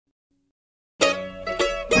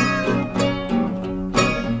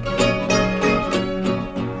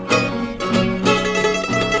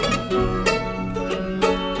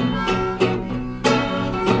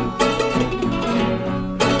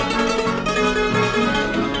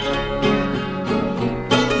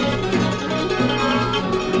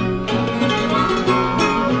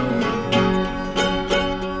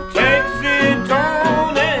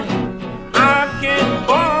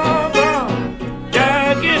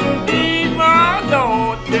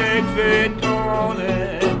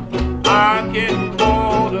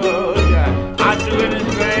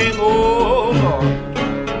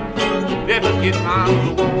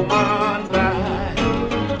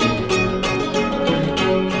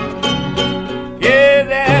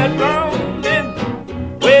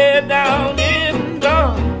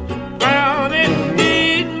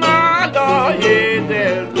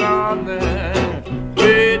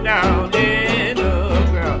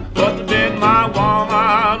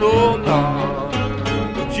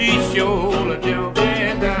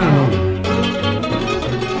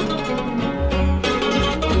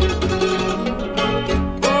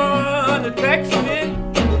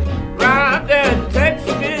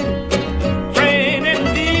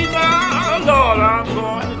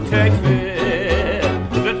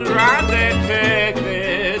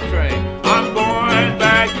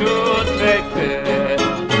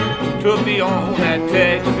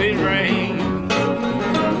Texas rain.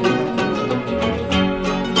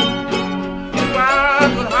 I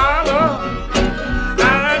could holler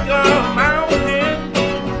like a mountain,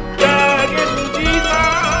 jagged and deep, my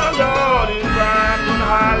Lord, if I could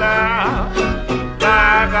holler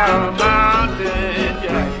like a mountain,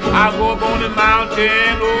 jack. I go up on the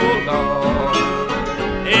mountain, oh Lord,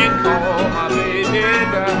 and call my baby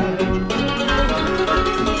back.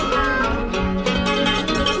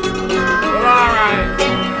 Well, all right.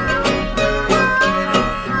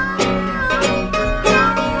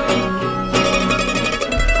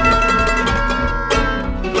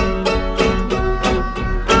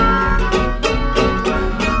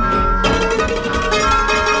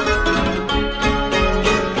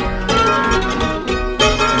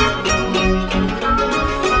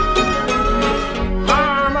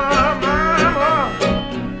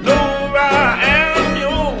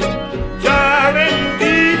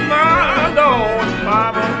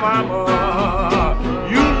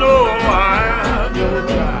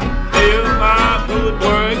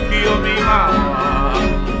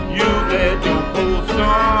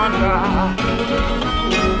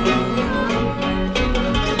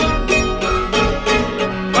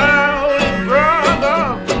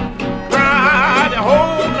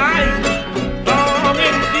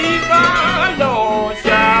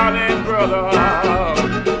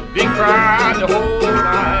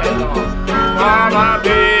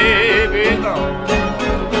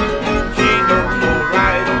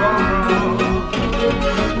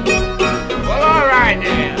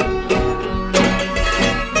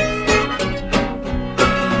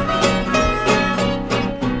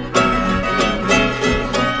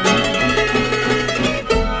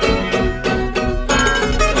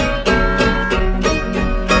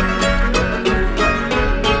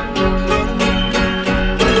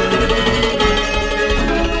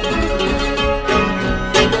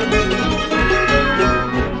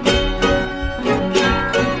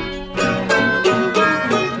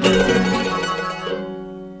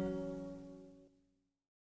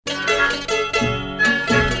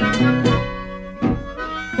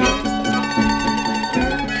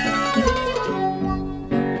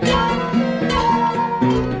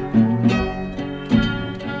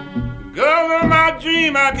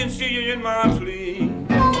 I can see you in my sleep.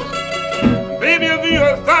 Baby, if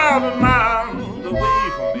you're 1,000 miles away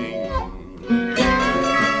from me.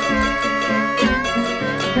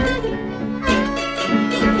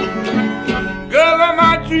 Girl, in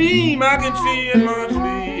my dream, I can see you in my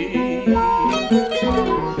sleep.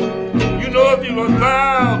 You know, if you were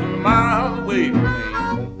 1,000 miles away from me.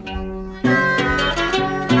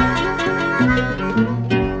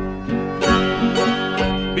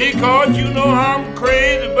 Because you know I'm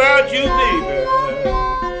crazy about you, baby.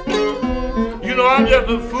 You know I'm just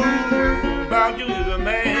a fool about you as a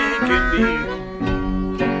man can be.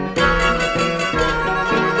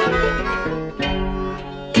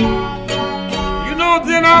 You know,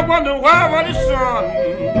 then I wonder why was the sun.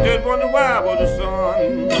 Just wonder why was the sun.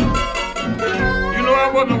 You know, I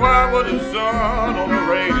wonder why was the sun on a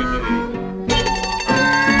rainy day.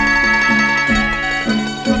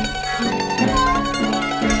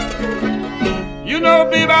 You know,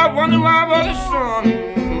 baby, I wonder why was the sun.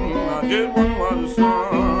 I just wonder why the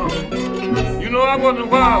sun. You know, I wonder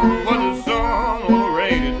why was the sun on a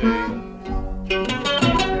rainy day.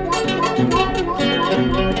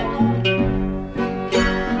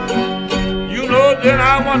 You know, then I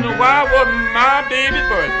wonder why wasn't my baby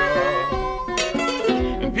birthday.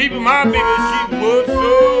 And people, my baby, she was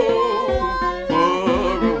so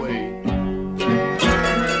far away.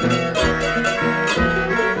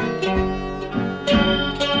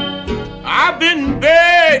 I've been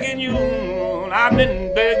begging you, I've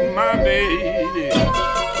been begging my baby.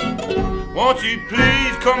 Won't you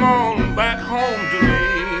please come on back home to me?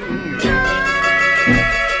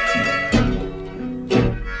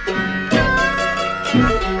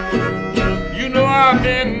 You know I've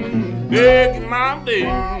been begging my baby,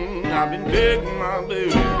 I've been begging my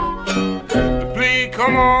baby to please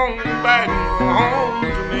come on back home to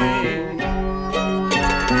me.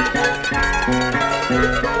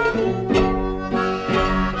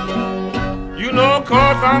 You know,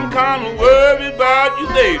 'cause I'm kind of worried about you,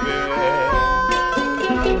 baby.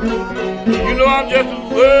 You know, I'm just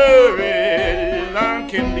as worried as I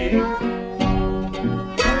can be.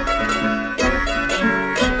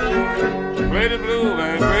 Pretty blue,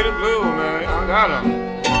 man, I got 'em.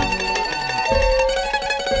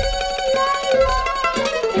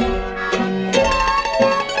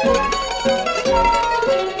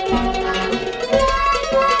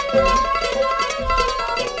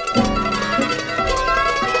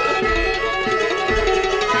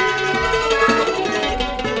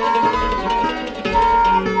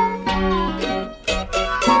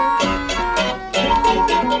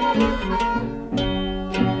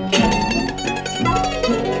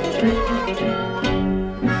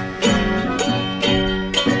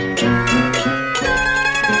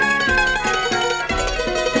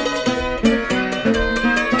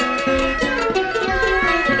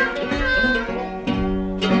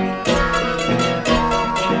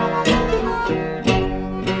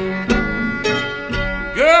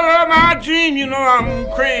 dream, you know I'm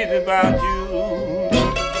crazy about you.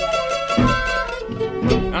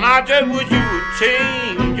 And I just wish you would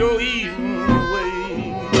change your evil way.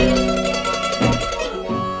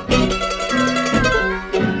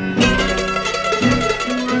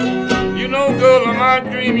 You know, girl, in my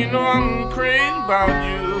dream, you know I'm crazy about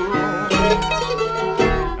you.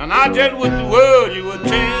 And I just wish the world you would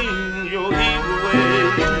change your evil way.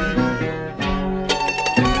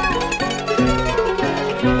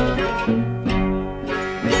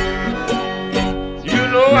 You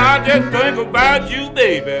know, I just think about you,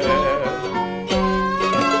 baby.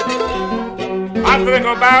 I think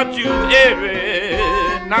about you every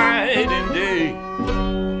night and day.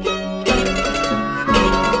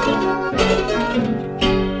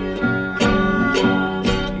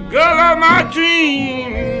 Girl of my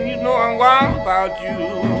dream, you know I'm wild about you.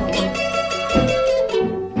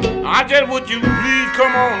 I just would you please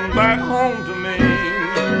come on back home to me.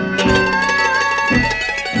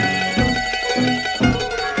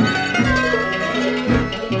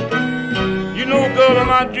 You know, girl of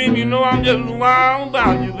my dream, you know I'm just wild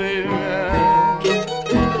about you, baby.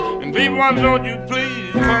 And baby, why don't you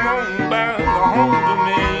please come on back home to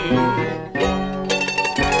me.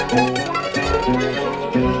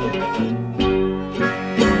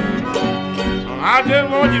 I just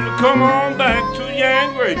want you to come on back to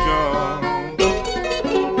Yank Rachell.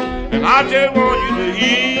 And I just want you to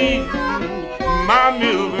eat my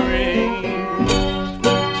misery.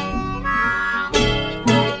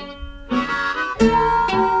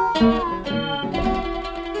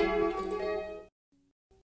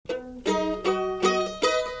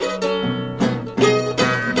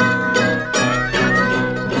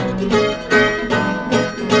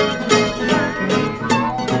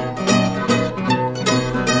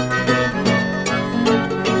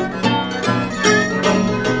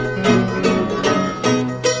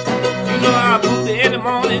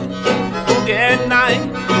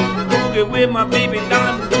 With my baby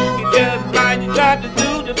down the boogie just right. You got to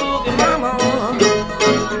do the boogie mama.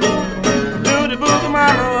 Do the boogie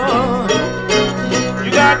mama.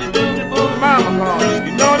 You got to do the boogie mama, cause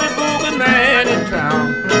you know the boogie man in town.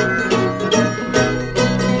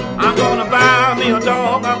 I'm gonna buy me a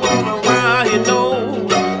dog. I'm gonna buy, you know,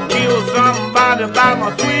 kill somebody by my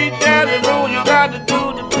sweet daddy roll. You got to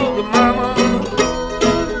do the boogie mama.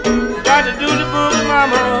 Got to do the boogie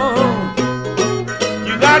mama.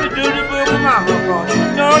 Got to do the boogie mama, cause you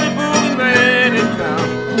know the boogie man in town.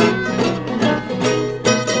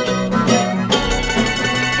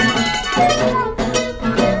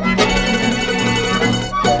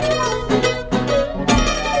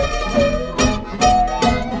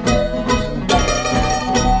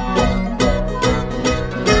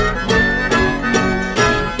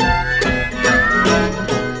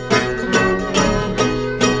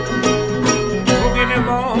 Boogie in the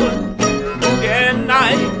morning, boogie at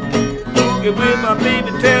night. With my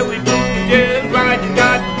baby till we boogie just right. You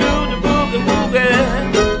got to do the boogie boogie.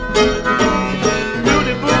 Do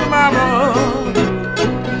the boogie mama.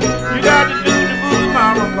 You got to do the boogie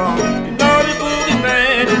mama, cause you know the boogie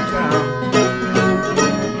man in town.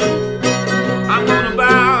 I'm gonna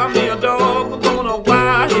buy me a dog. I'm gonna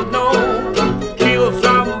wild, you know, kill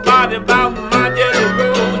somebody about my jelly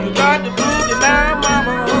roll. You got the boogie now,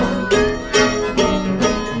 mama.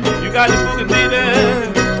 You got the boogie, baby.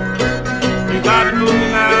 Got the boogie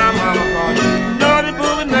now, mama, cause you know the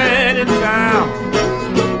boogie man in town.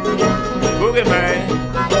 Boogie man.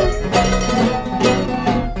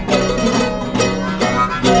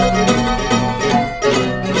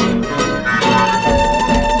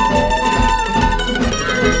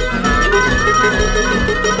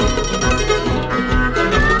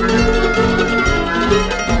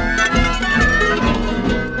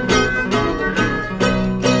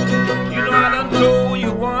 You know I done told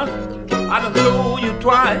you once, I done told you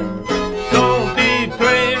twice, don't be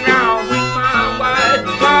playing around with my wife.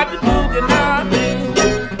 You got the boogie now, baby.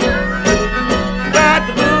 You got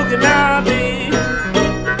the boogie now, baby.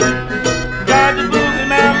 Got the boogie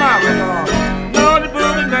now, mama. Know the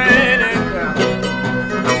boogie man in town.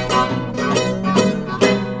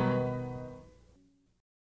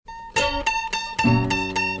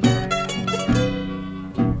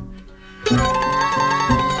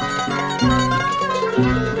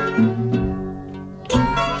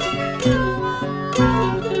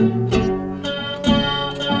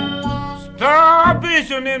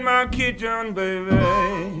 Starvation in my kitchen, baby.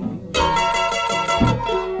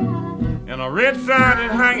 And a red sign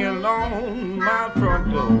is hanging on my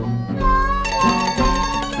front door.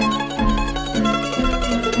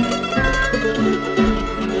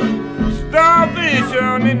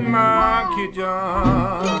 Starvation in my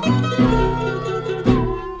kitchen.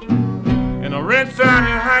 that sign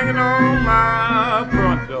is hanging on my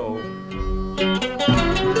front door.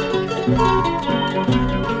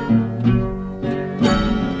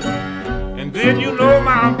 And then you know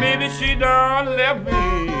my baby, she done left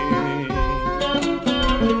me.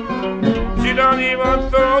 She don't even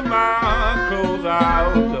throw my clothes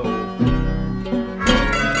out the door.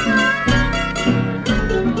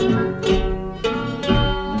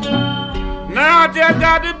 Now I just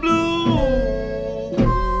got the blues,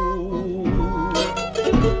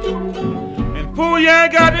 and poor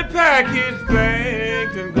Yank got to pack his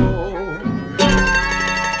things and go.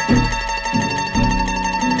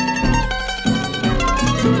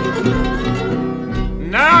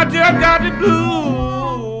 Now I just got the blues,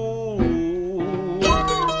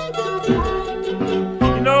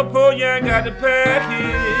 you know poor Yank got to pack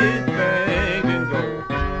his things and go.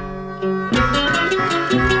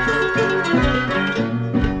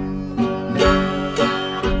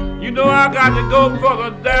 You know I got to go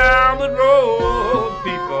further down the road,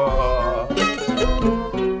 people.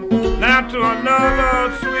 Now to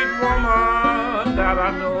another sweet woman that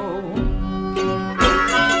I know.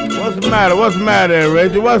 What's the matter? What's the matter,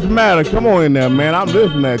 Rachel? What's the matter? Come on in there, man. I'm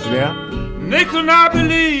listening at you now. Nixon, I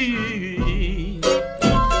believe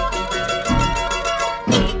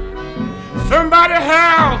somebody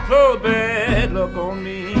has so bad luck on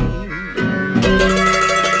me.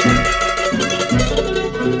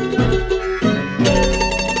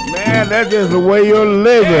 Man, that's just the way you're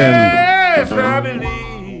living. Yes, I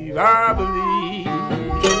believe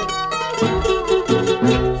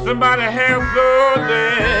somebody has so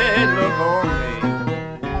bad luck on me.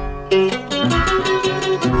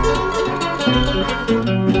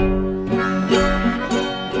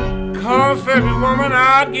 'Cause every woman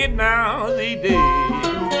I get now these days,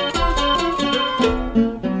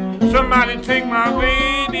 somebody take my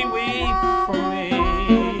baby away from me.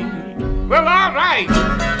 Well, all right.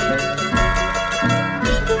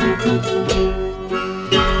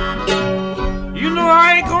 You know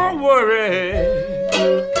I ain't gonna worry.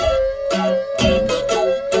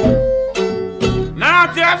 Now I'm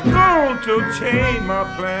just going to change my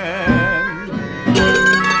plan.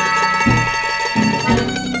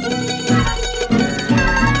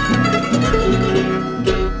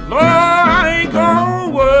 Lord, I ain't gonna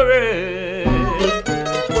worry.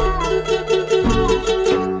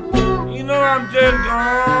 You know I'm just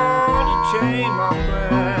gonna change my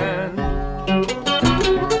plan.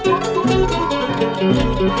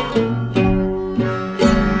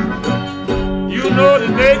 You know the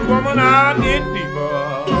next woman I'll get, people,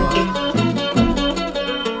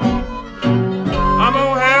 I'm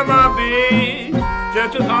gonna have my baby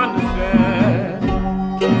just to understand.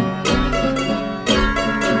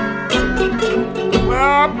 Well,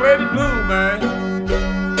 I play the blues, man.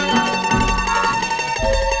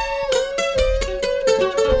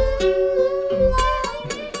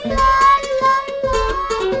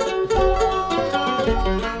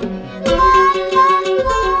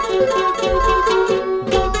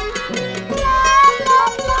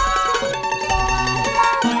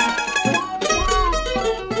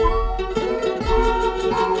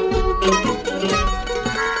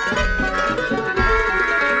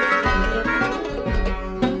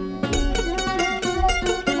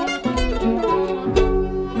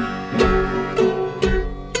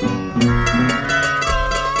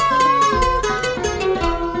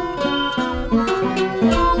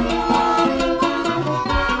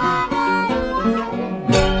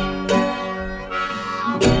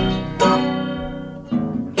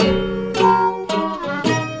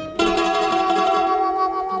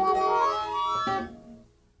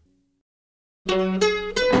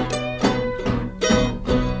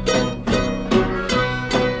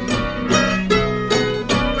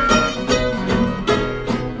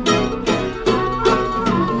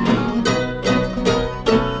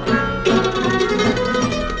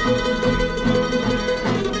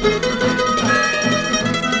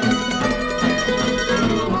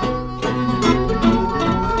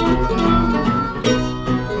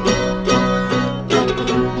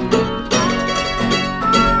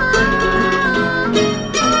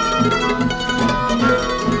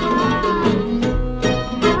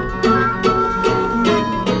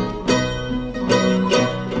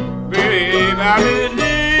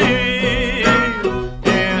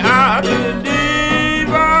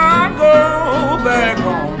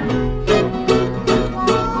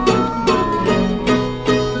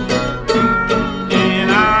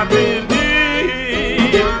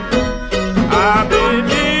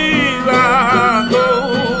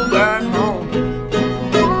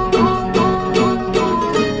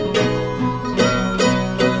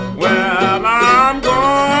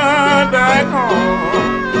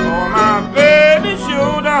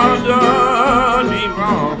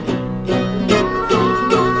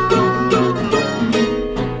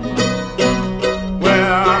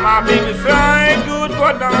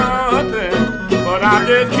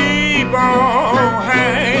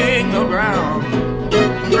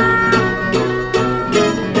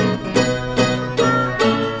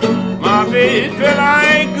 I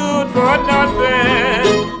ain't good for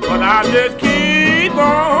nothing, but I just keep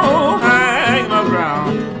on hanging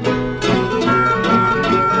around.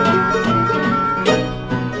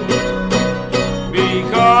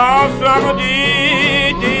 Because some of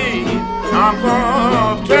these days I'm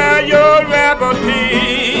gonna tear your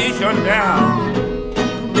reputation down.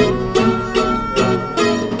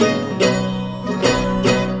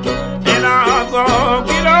 And I'm gonna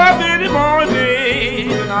get up in the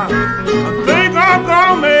morning and I think I'm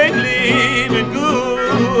gonna make living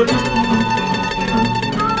good.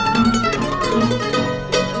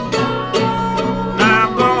 Now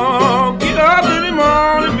I'm gonna get up in the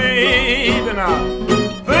morning, babe, and I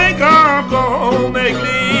think I'm gonna make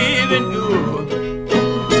living good.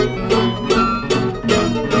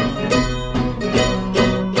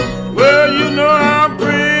 Well, you know I'm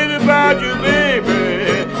crazy about you,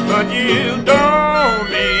 baby, but you don't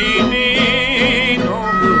mean me no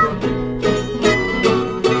good.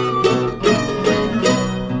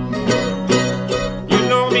 You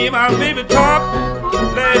know me, my baby talked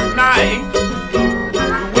last night.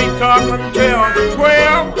 We talked until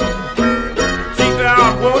 12. She said, I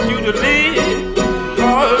want you to leave,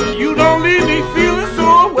 cause you don't leave me feeling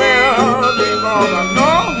so well, because I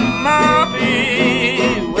know my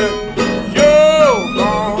baby will sure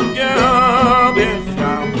gon' jump and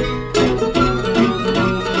shout.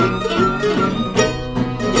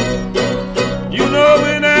 You know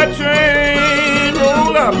when that train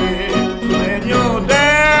roll up and your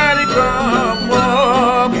daddy come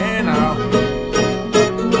walking out.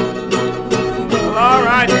 Well, all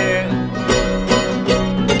right then.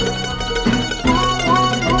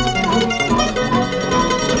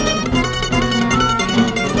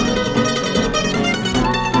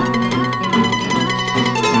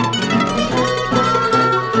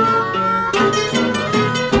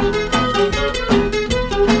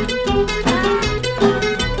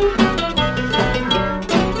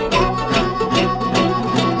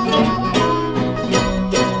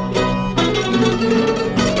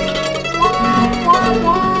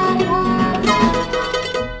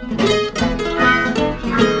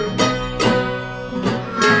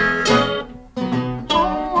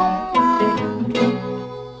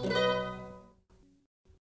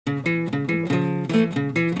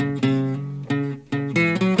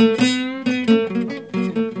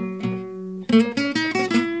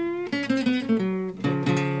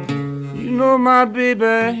 My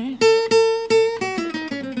baby,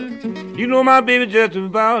 you know my baby just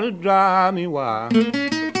about to drive me wild.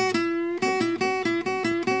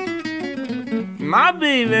 My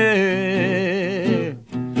baby,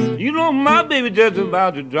 you know my baby just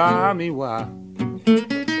about to drive me wild.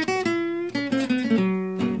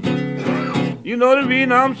 You know the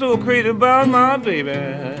reason I'm so crazy about my baby.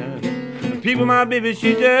 People, my baby,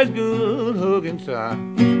 she just good hook inside.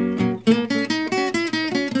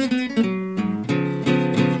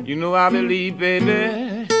 You know I believe,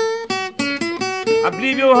 baby, I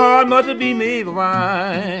believe your heart must be made of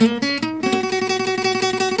wine.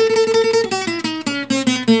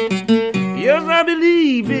 Yes, I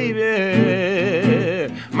believe,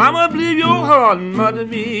 baby, mama, believe your heart must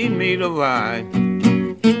be made of wine.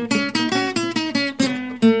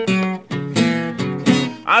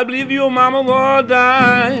 I believe your mama was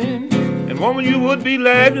dying, and woman, you would be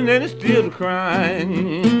laughing and still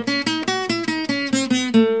crying.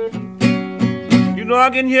 You know I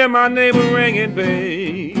can hear my neighbor ringing,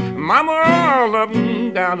 babe. Mama all up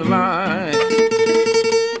and down the line.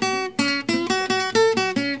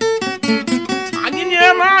 I can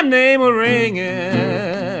hear my neighbor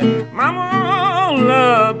ringing. Mama all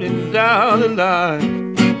up and down the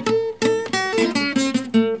line.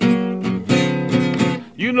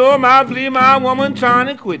 You know I believe my woman trying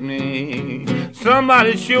to quit me.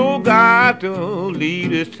 Somebody sure got to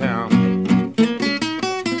leave this town.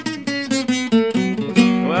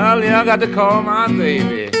 Well, yeah, I got to call my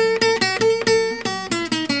baby.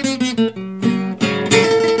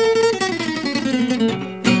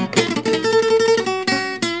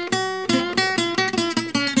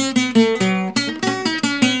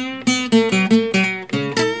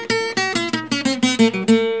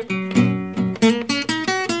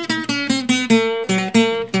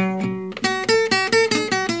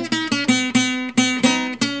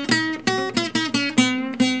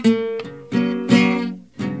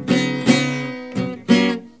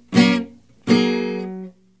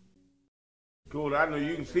 I know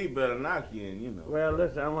you can see better than I can, you know. Well,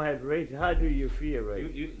 listen, I'm gonna have to raise you. How do you feel, Ray?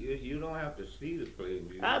 You don't have to see the play.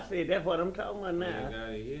 I see. That's what I'm talking about now. You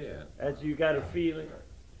gotta hear. That's you got a feeling.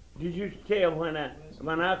 Did you tell when I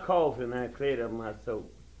cough and I cleared up my throat?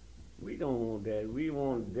 We don't want that. We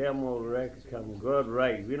want demo records coming good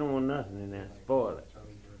right. We don't want nothing in there. Spoil it.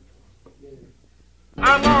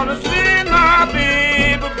 I'm gonna send my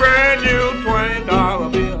baby a brand new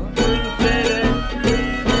 $20 bill.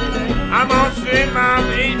 I'm gonna send my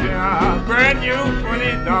baby a brand new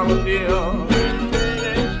 $20 bill.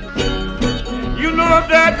 You know if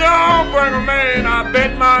that don't bring a man, I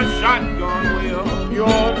bet my shotgun will.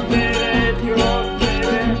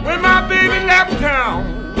 When my baby left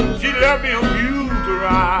town, she left me a mule to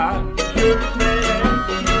ride.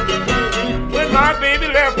 When my baby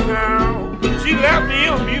left town, she left me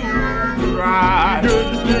a mule to ride.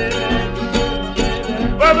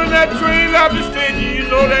 But when that train left the station, you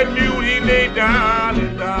know that mule, he lay down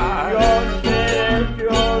and died.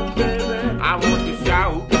 I want to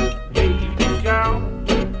shout, baby, shout.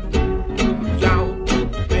 Shout,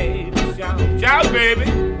 baby, shout. Shout, baby.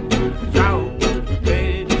 Shout,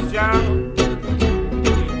 baby, shout.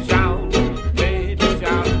 Shout, baby,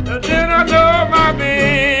 shout. And then I know my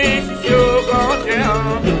baby, she sure gonna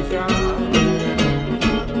tell me shout.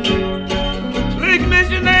 Lake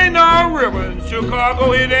Michigan ain't no river.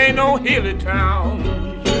 Chicago, it ain't no hilly town.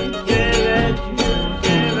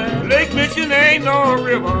 Lake Michigan ain't no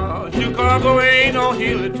river. Chicago ain't no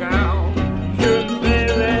hilly town.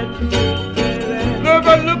 Look,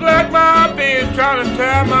 I look like my baby trying to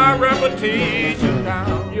tear my reputation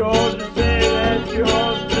down.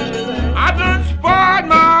 I done spoiled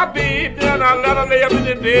my baby, and I let her lay up in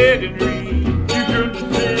the bed and read.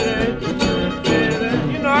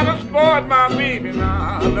 You know I done spoiled my baby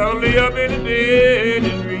now. I let her lay up in the bed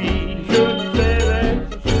and read.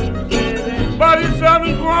 But if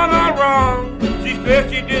something's going on wrong, she said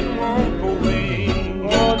she didn't want to go away.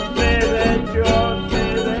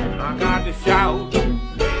 I got to shout,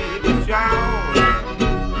 baby, shout.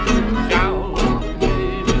 Shout,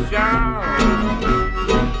 baby, shout.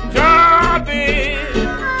 Shout, baby,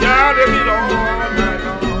 shout it all night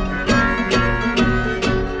long.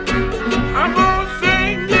 I'm gonna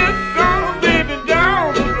sing this song, baby,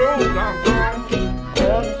 down the road I'm going.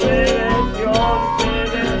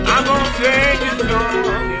 I'm gonna sing this song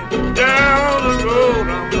down the road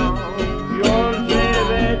I'm going.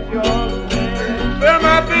 Well,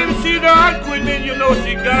 my baby, she done quit me, you know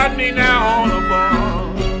she got me now on the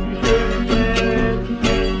bone.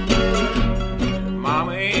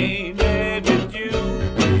 Mama ain't mad with you.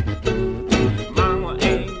 Mama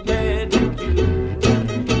ain't mad with you.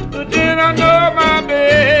 But then I know my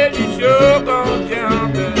baby sure gonna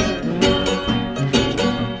jump in.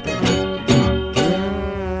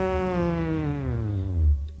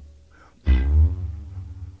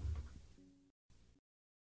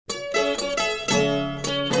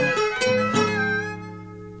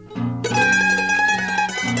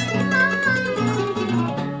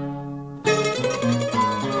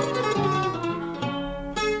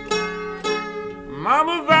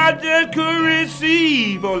 Mama, if I just could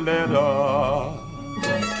receive a letter,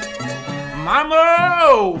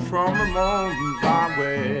 Mama, from the mountains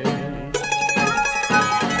away.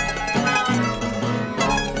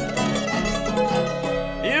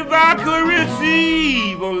 If I could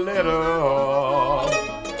receive a letter,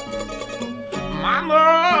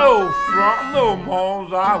 Mama, from the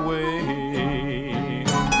mountains away.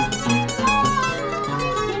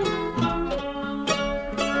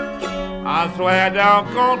 I swear thou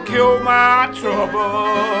gonna kill my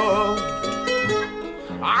trouble.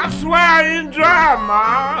 I swear you drive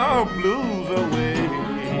my blues away.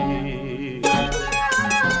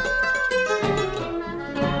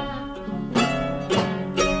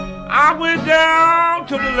 I went down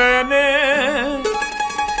to the landing.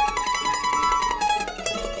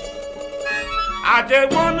 I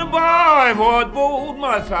just wonder, boy, what boat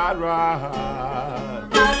must I ride?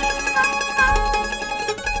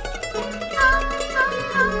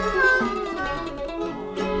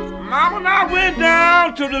 Mama, when I went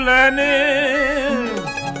down to the landing,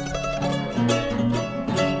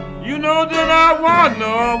 you know that I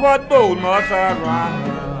wonder what boat must I ride.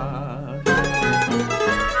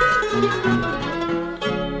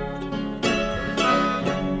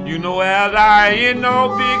 You know as I in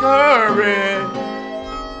no big hurry,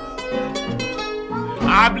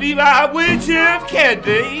 I believe I will just catch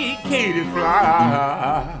the Katy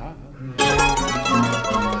fly.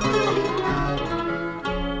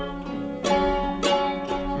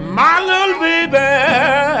 My little baby,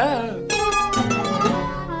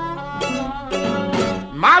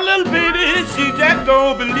 my little baby, she just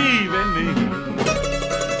don't believe in me.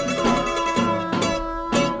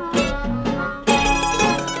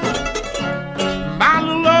 My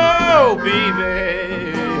little old baby,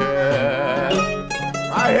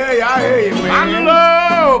 I hear you, man. my little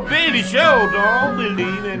old baby, baby sure don't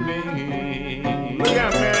believe in me. Look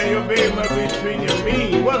out, man, your baby must be treating you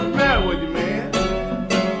mean. What's the matter with you, man?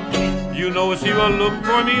 You know she was looking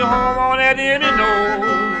for me home on that end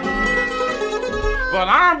and but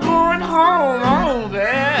I'm going home on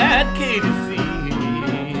that KDC.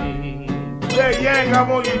 Say, Yank, I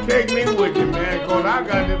want you to take me with you, man, cause I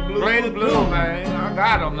got the blues. Play the blues, man. I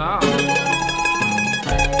got them now.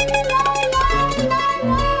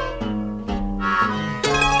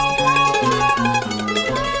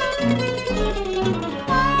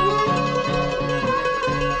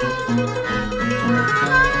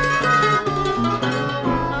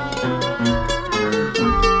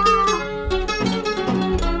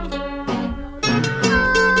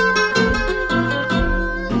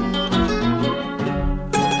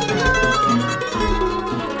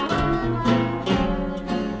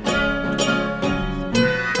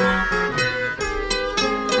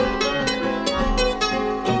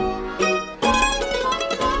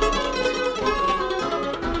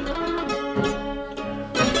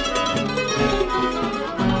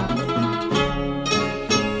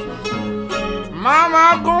 Mama,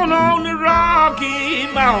 I'm going on the Rocky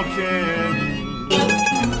Mountain.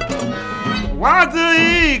 Watch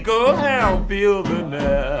the eagle have building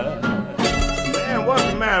there. Man, what's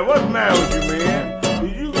the matter? What's the matter with you, man?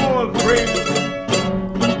 Is you going crazy?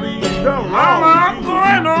 Something wrong Mama, with I'm you.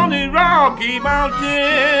 going on the Rocky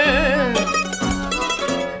Mountain.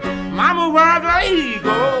 Mama, watch the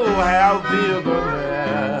eagle have building there.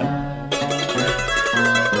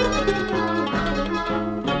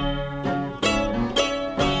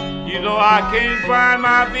 You know I can't find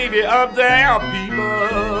my baby up there,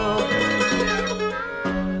 people.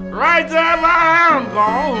 Right there where I'm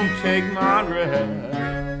gonna take my rest.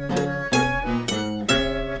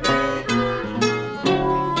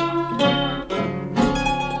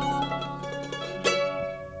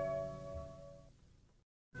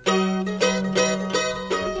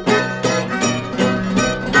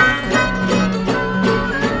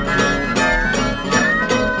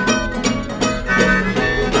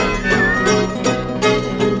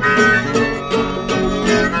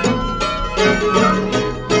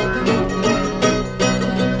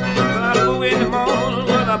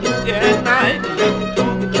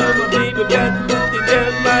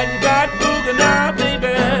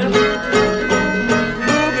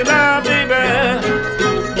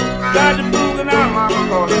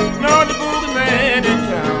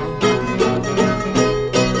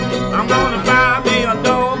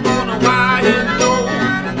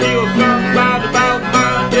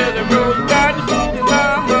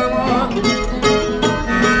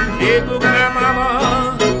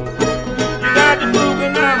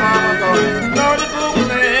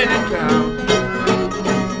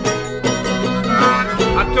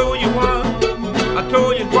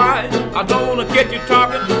 I don't wanna get you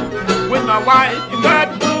talking with my wife. You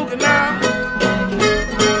got the boogie now.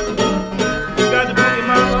 You got the boogie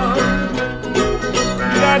mama.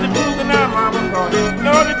 You got the boogie now, mama. Cause you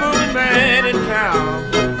know the boogie man in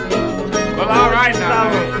town. Well, all right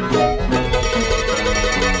now.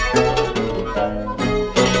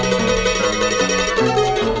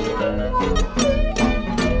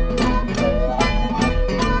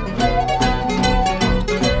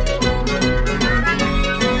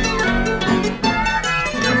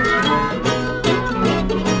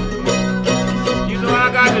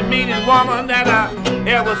 Woman that I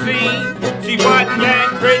ever seen. She was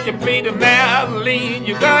Yank Rachell, Peter Mandolin.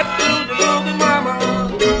 You got to do the boogie mama.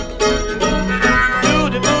 Do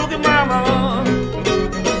the boogie mama.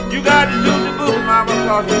 You got to do the boogie mama,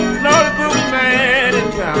 cause you know the boogie man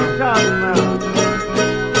in town.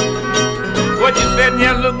 What you sitting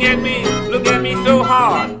here looking at me so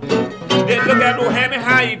hard. Then look at old Hammie,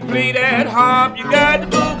 how you play that harp. You got the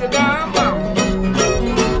boogie mama.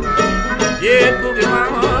 Yeah, boogie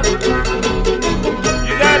mama.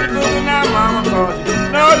 You got the boogie now, mama, cause you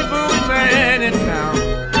know the boogie man in town.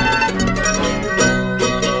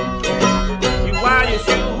 You wear your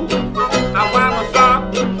shoes, I wear my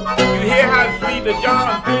socks. You hear how sweet the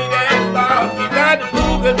John play that song. You got the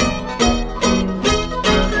boogie.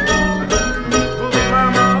 Boogie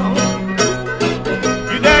mama.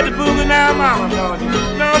 You got the boogie now, mama, cause you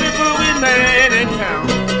know the boogie man in town.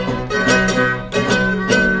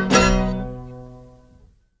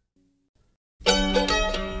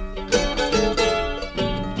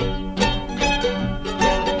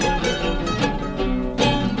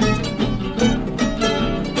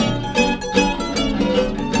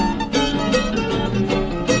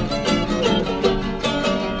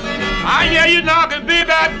 You knocking big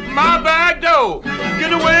at my back door. You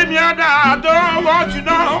get away from you now, I don't want you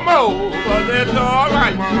no more. But that's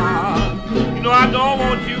alright, mama. You know I don't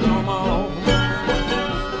want you no more.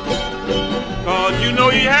 Cause you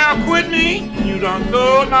know you have quit me. You done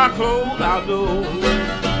sold my clothes outdoors.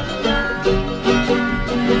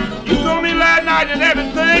 You told me last night that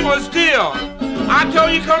everything was still. I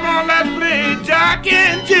told you come on, let's play Jack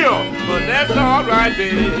and Jill. But that's alright,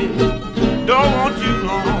 baby. Don't want you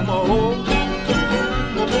no more.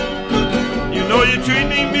 You know you treat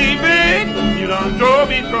me mean, babe. You done drove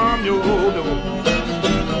me from your door.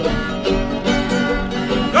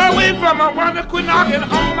 Go away from my wonder, quit knocking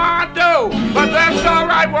on my door. But that's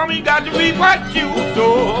alright, woman, you got to reap what you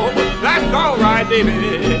sow. That's alright, baby.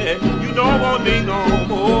 You don't want me no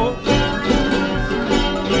more.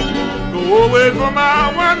 Go away from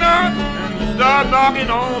my wonder and start knocking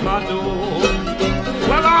on my door.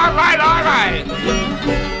 Well, alright, alright.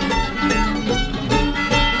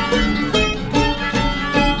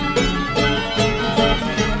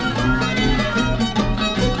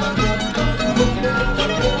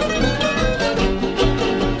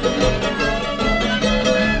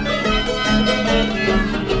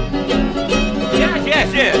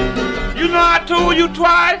 You know I told you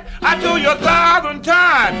twice, I told you 1,000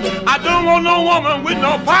 times. I don't want no woman with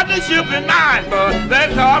no partnership in mind. But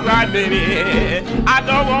that's alright, baby. I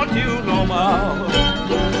don't want you no more.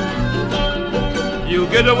 You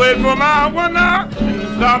get away from my window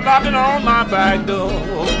and start knocking on my back door.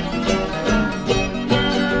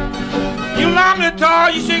 You long and tall,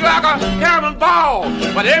 you shake like a cannonball.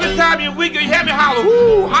 But every time you weak, you hear me holler,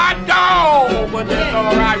 ooh, hot dog. But that's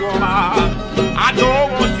alright, woman. I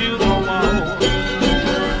don't want you no more.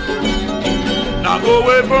 Now go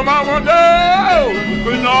away from my window,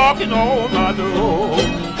 quit knocking on my door.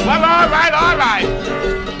 Well, alright, alright.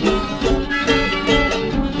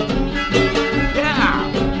 Yeah.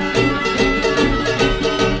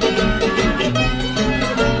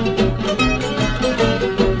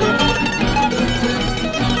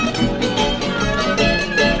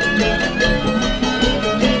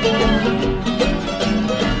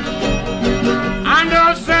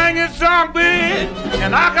 Song big,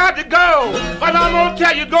 and I got to go. But I'm gonna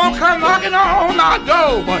tell you, gonna come knocking on my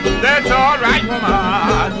door. But that's alright, woman.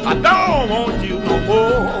 I don't want you no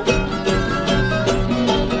more.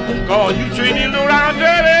 Cause you treat me around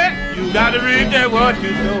dirty. You gotta read that what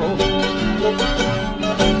you know.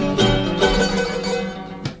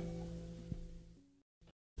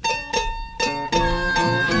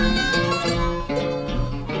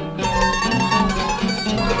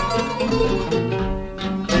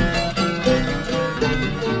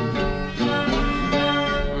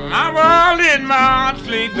 In my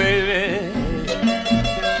sleep, baby,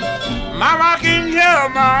 Mama can hear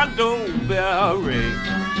my doorbell ring.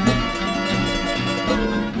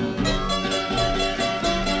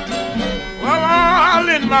 Well, all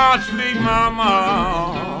in my sleep, Mama,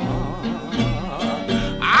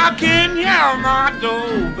 I can hear my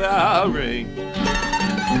doorbell ring.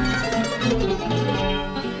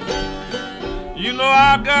 You know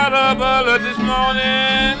I got up early this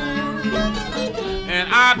morning and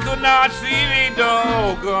I could not see the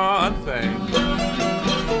doggone thing.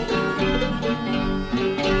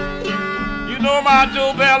 You know my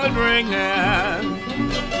doorbell is ringing,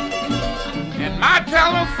 and my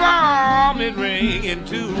telephone is ringing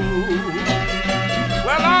too.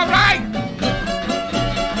 Well, all right.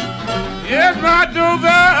 Yes, my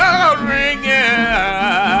doorbell ringing,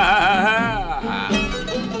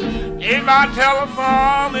 and my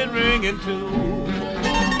telephone is ringing too.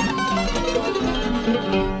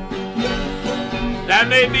 That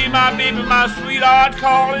may be my baby, my sweetheart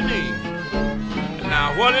calling me.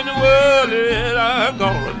 Now what in the world is I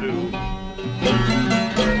gonna do?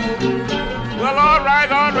 Well, all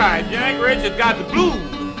right, Yank Rachell got the blues.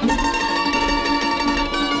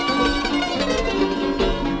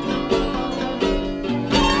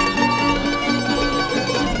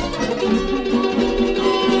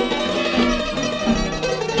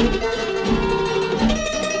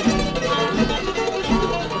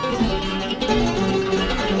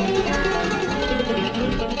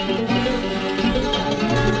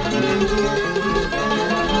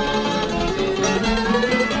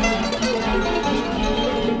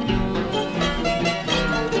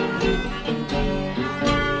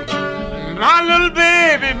 My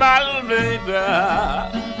little baby,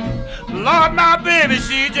 Lord, my baby,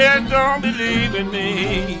 she just don't believe in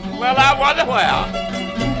me. Well, I wonder why.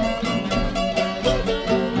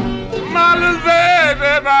 My little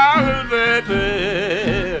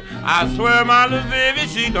baby, I swear my little baby,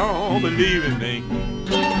 she don't believe in me.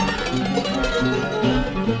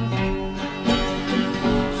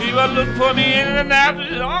 She you are looking for me in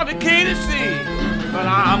Annapolis on the Katy Sea, but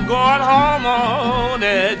I'm going home on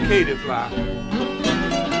that Katy fly.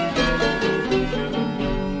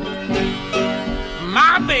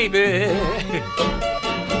 My baby,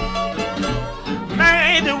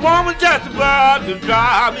 man, the woman just about to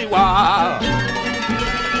drive me wild.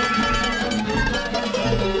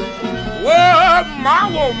 Well, my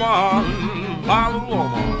woman,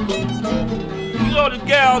 you know the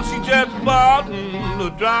gal, she just about to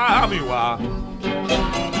drive me wild.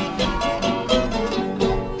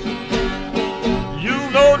 You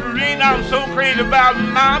know the reason I'm so crazy about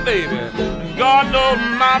my baby. God knows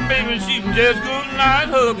my baby, she just good night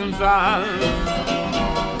hugging sign.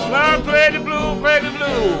 Well, play the blues, play the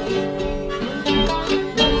blues.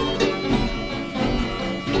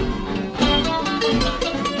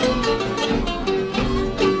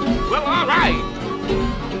 Well, all right.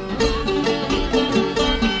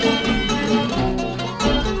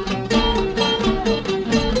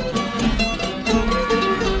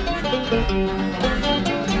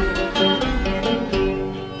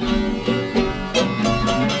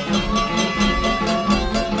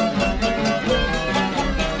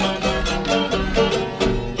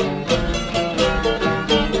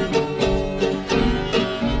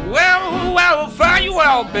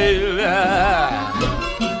 Baby,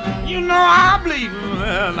 you know I'm bleeding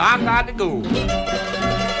and I got to go.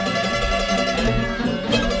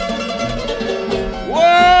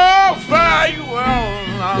 Whoa, fire you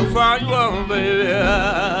on, I'll fire you on, baby.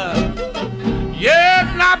 Yes,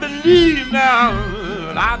 and I believe now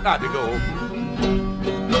and I got to go.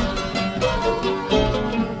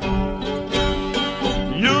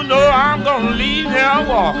 You know I'm gonna leave here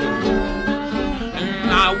walking,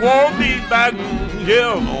 and I won't be back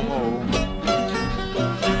here no more.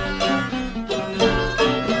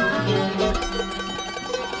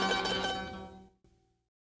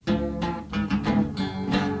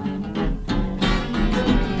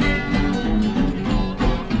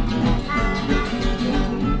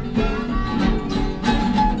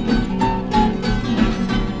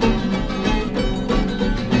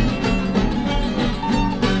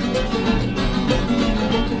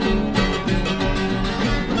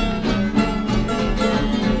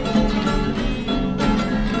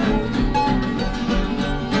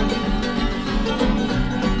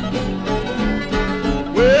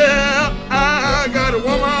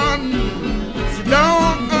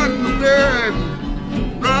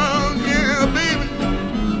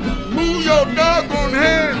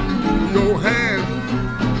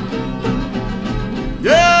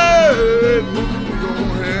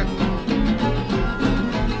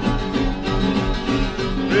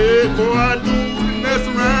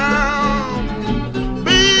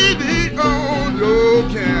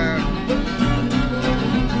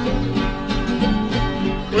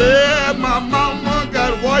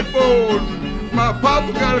 My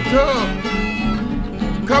papa got a tub.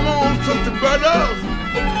 Come on, sister brothers.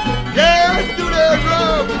 Yeah, do that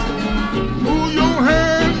rub. Move your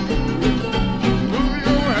hand. Move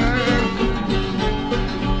your hand.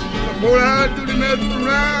 Before I do the mess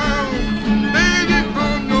around, baby,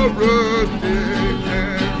 on your rusty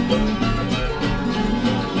hand.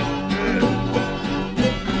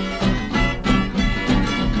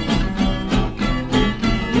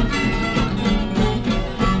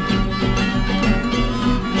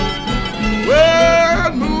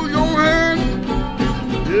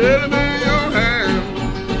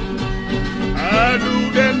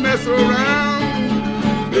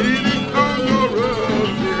 Around, baby, on your rusty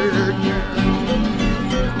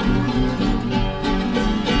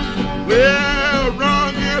well,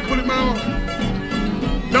 wrong, yeah, put him on.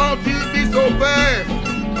 Don't you be so bad.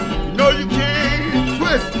 You know you can't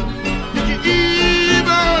twist. You can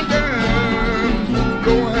even down.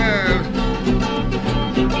 Go ahead.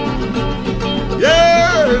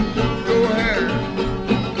 Yeah, go ahead.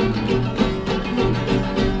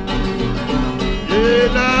 Yeah,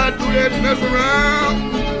 I do that mess around,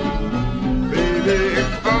 baby,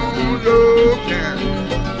 on your can.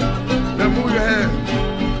 Now move your hand.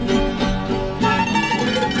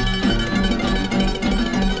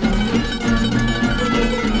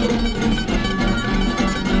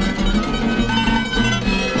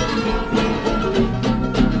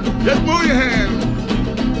 Just move your hand.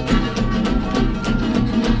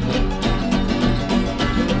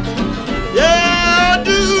 Yeah,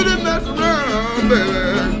 do the mess around,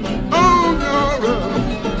 baby.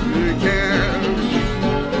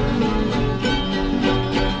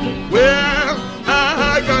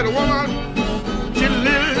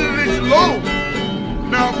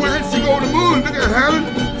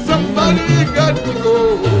 Somebody got to go.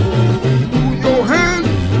 Move your hand.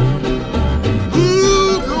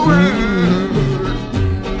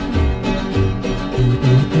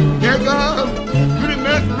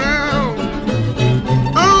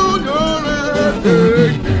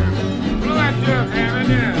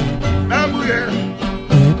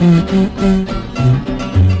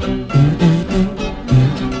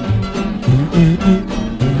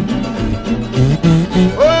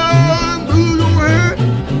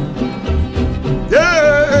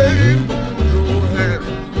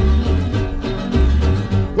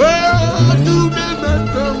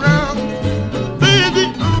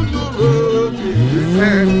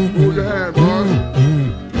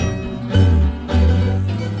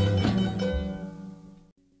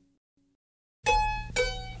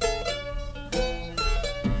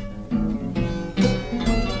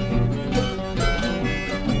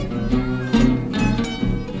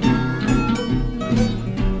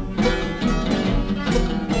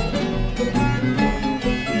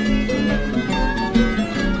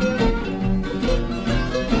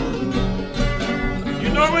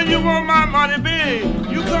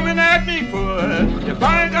 If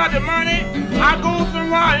I ain't got the money, I go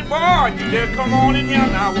somewhere and boy, you just come on in here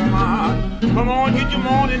now, woman. Come on, get your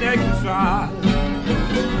morning exercise.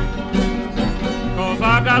 Cause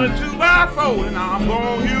I got a 2x4 and I'm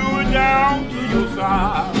gonna hew it down to your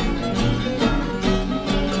side.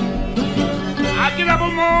 I get up in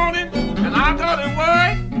the morning and I go to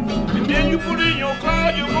work, and then you put in your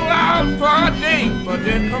car, you go out for a date. But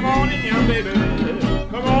then come on in here, baby.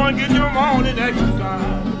 Come on, get your morning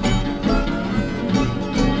exercise.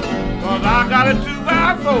 Cause I got a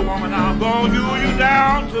 2x4, woman, I'm gonna hew you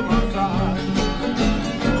down to my side.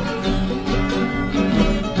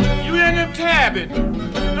 You in the cabin,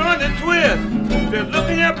 doing the twist, just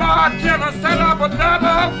looking at bartender, set up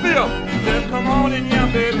another fifth. Just come on in here,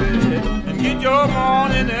 baby, and get your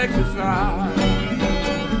morning exercise.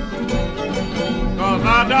 Cause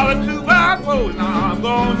I got a 2x4, now I'm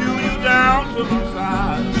gonna hew you down to my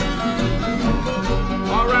side.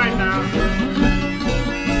 All right now.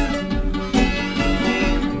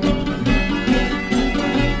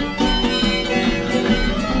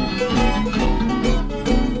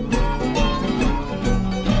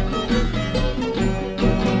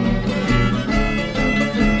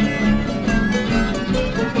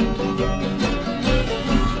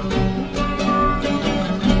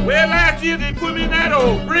 They put me in that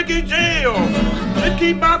old bricky jail. They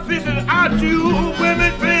keep my fists out you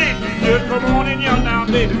women face. Just come on in here now,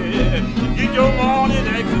 baby, get your morning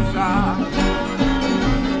exercise.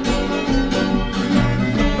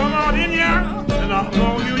 Come on in here, and I'm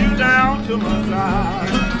gonna hew you down to my side.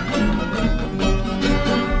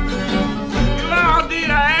 You know, did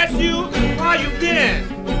I ask you why you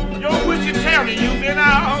been? Your wish you tell me you been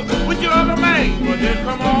out with your other man. Well, just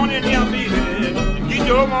come on in here, baby, get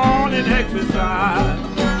your morning exercise.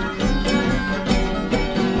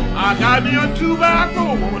 I got me a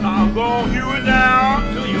 2x4 and I'm gonna hew it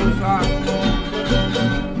down to your side.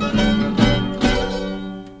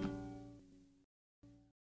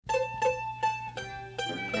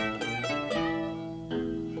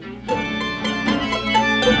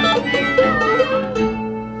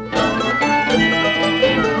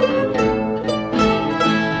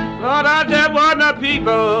 Lord, I just want the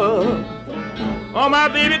people. Oh, my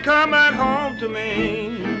baby, come back home to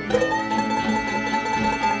me.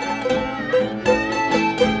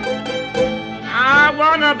 I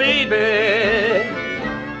want a baby.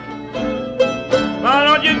 Why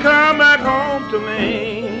don't you come back home to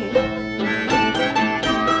me?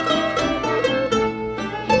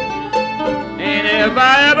 And if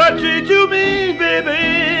I ever treat you mean,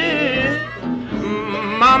 baby,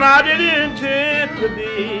 Mama, I didn't intend to be.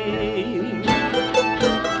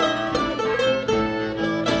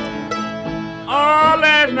 All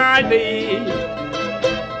last night, babe,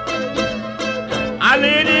 I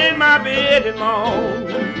laid in my bed and moaned.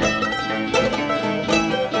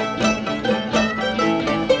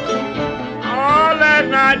 All last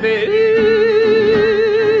night, babe,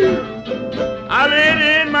 I laid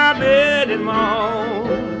in my bed and moaned.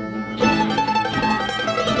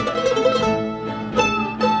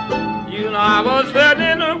 You know, I was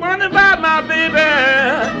feeling wondering about my baby.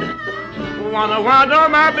 Wonder why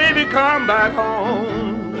don't my baby come back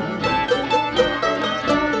home?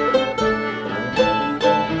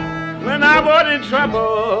 When I was in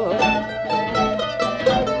trouble,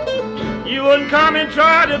 you wouldn't come and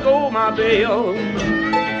try to go my bail.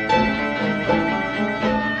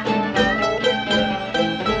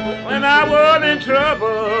 When I was in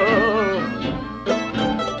trouble,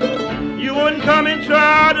 you wouldn't come and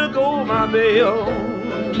try to go my bail.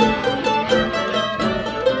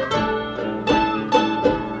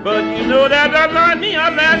 But you know that I learned me a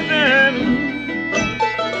lesson.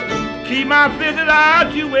 Keep my visit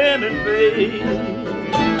out, you women, face.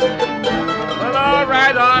 Well, all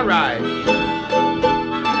right, all right.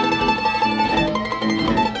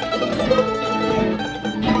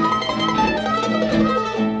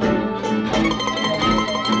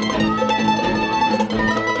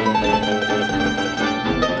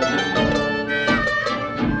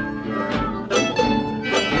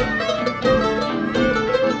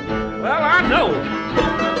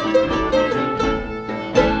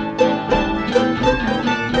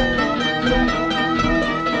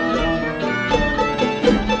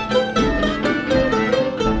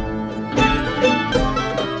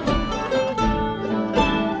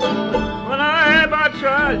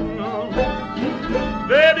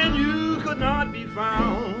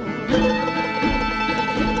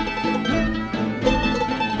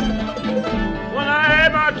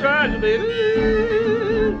 Baby,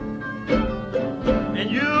 and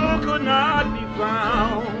you could not be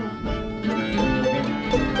found.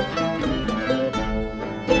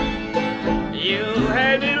 You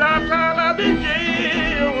time I've been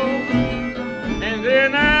jailed, and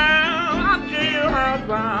then now I'm jailhouse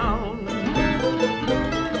bound.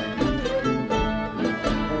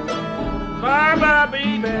 Bye bye,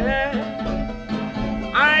 baby.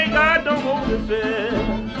 I ain't got no more to say.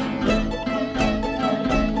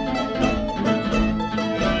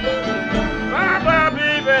 Bye bye,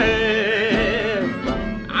 baby.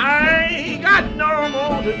 I ain't got no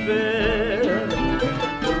more to say.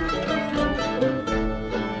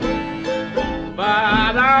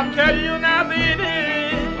 But I'll tell you now,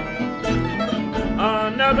 baby,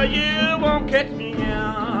 another year won't catch me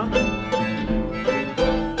now.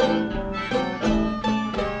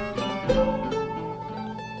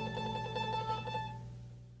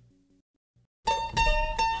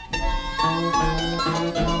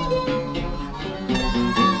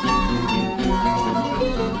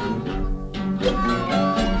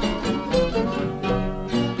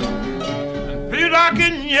 I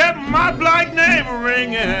can hear my black name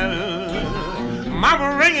ringing,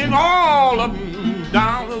 mama ringing all up and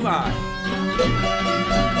down the line.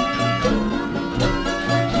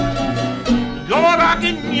 Lord, I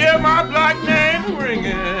can hear my black name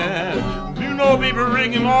ringing, you know, baby,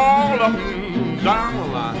 ringing all up and down the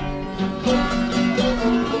line.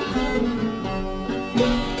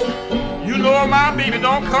 You know my baby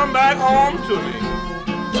don't come back home to me.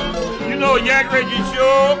 You know Yank Rachell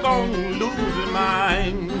sure gonna lose his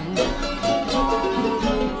mind.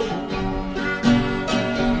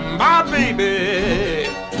 My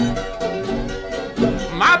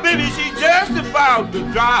baby, she just about to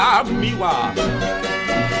drive me wild.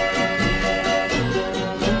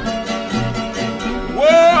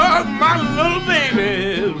 Whoa, my little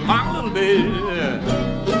baby,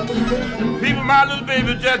 people, my little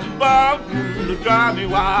baby just about to drive me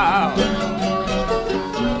wild.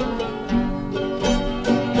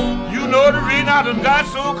 You know the reason I done got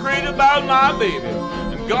so crazy about my baby,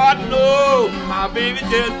 and God knows my baby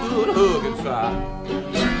just good hug inside.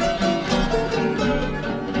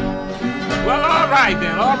 Well, all right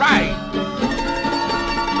then, all right.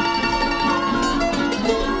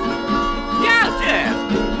 Yes, yes.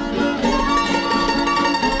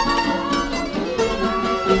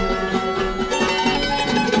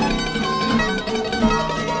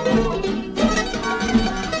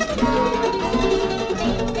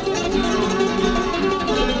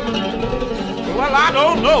 Well, I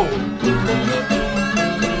don't know.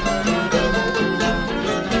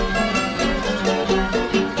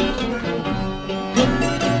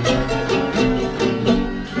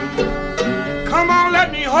 Come on,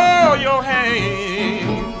 let me hold your hand.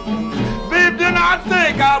 Babe, then I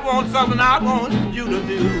think I want something I want you to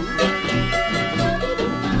do.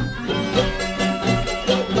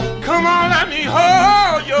 Come on, let me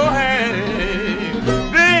hold your hand.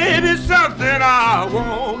 Baby, something I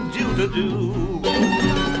want you to do.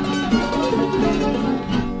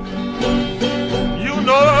 You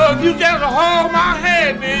know, if you just hold my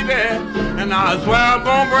hand, baby, and I swear I'm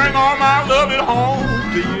gonna bring all my love it home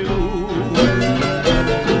to you.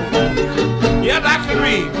 Yeah, that's the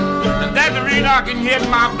reason. And that's the reason I can hear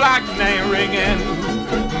my black name ringing.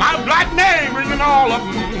 My black name ringing all up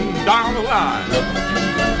and down the line.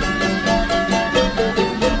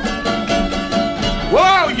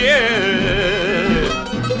 Whoa, yeah.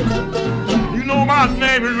 You know my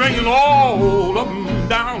name is ringing all up and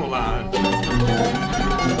down the line.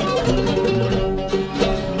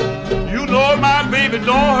 You know my baby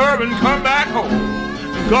don't hurry and come back home.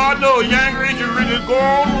 God knows Yank Rachell really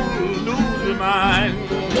gonna lose his mind.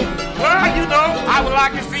 Well, you know, I would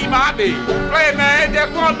like to see my baby. Play, man,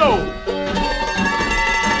 just wanna know.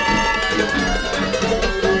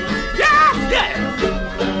 Yes, yes.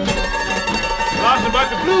 Lots about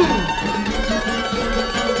the blues.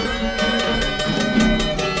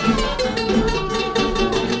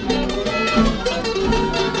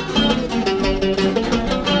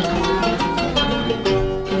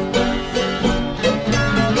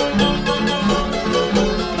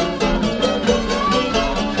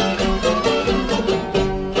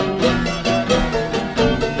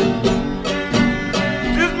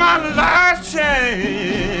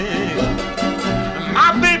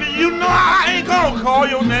 Call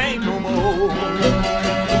your name no more.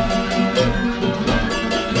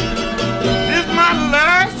 This my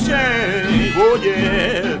last chance, oh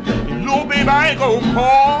yeah. Little baby, I ain't gonna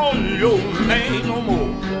call your name no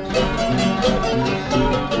more.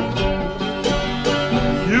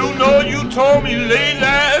 You know you told me late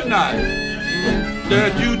last night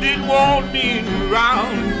that you didn't want me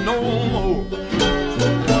around no more.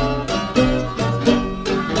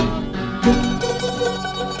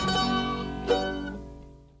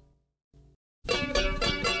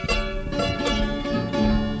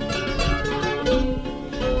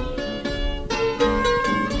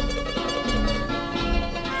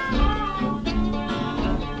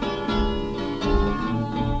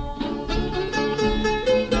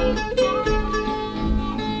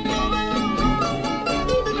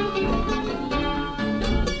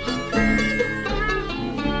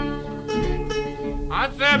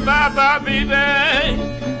 bye-bye, baby.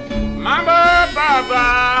 Mama,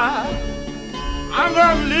 bye-bye. I'm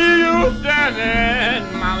gonna leave you standing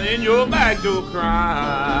in your back door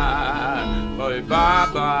crying. But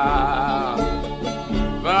bye-bye,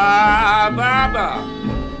 bye-bye.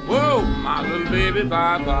 Whoa, my little baby,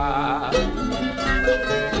 bye-bye.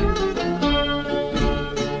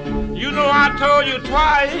 You know I told you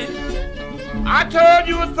twice, I told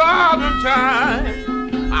you 1,000 times,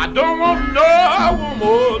 I don't want no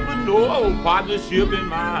more but no partnership in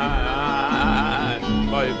mine.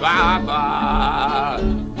 But bye-bye,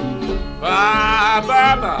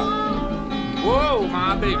 bye-bye. Whoa,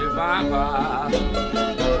 my baby, bye-bye.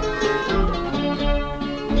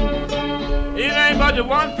 It ain't but the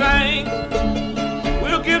one thing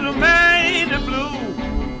we'll give the man the blue.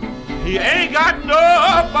 He ain't got no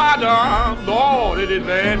bottom, Lord, it is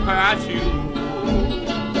bad past you.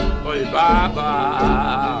 But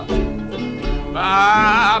bye-bye,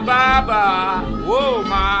 bye-bye. Whoa,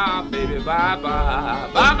 my baby, bye-bye,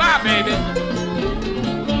 bye-bye, baby.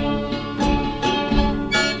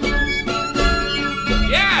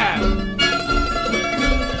 Yeah.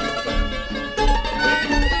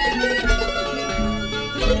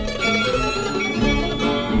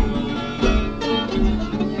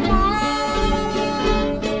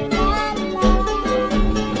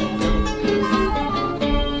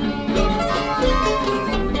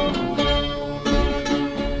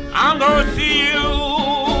 I'm gonna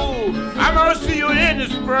see you in the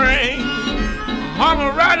spring.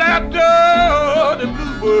 Mama, right after the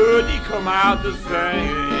bluebird, he come out to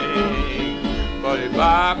sing. But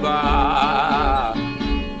bye-bye,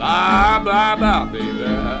 bye-bye, baby.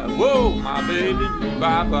 Whoa, my baby,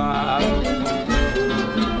 bye-bye.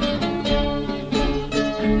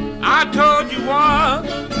 I told you once,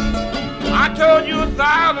 I told you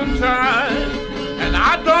 1,000 times, and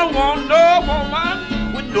I don't want no woman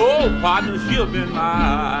with no partnership in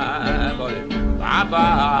mind. But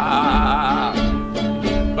bye-bye,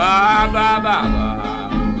 bye-bye,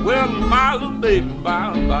 bye-bye. Well, my little baby,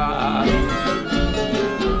 bye-bye.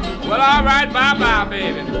 Well, all right, bye-bye,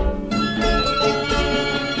 baby.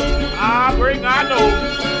 I'll bring, I know.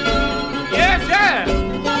 Yes, yes.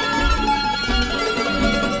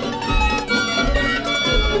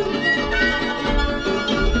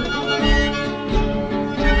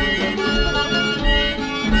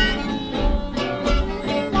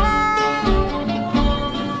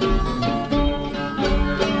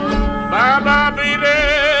 Bye-bye, baby,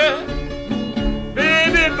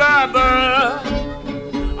 baby, bye-bye.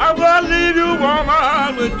 I'm gonna leave you,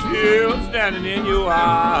 woman, with tears standing in your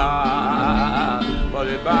eyes.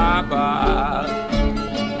 But bye-bye,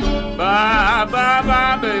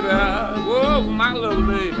 bye-bye, baby. Whoa, my little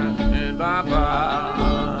baby, and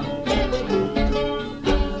bye-bye.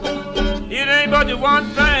 It ain't but the one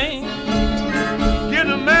thing, get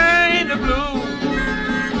the man the blues.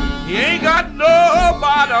 He ain't got no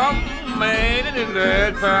bottom, man, in his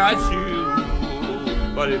red past you.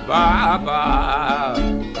 But bye-bye,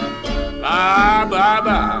 bye-bye,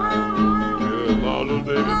 bye.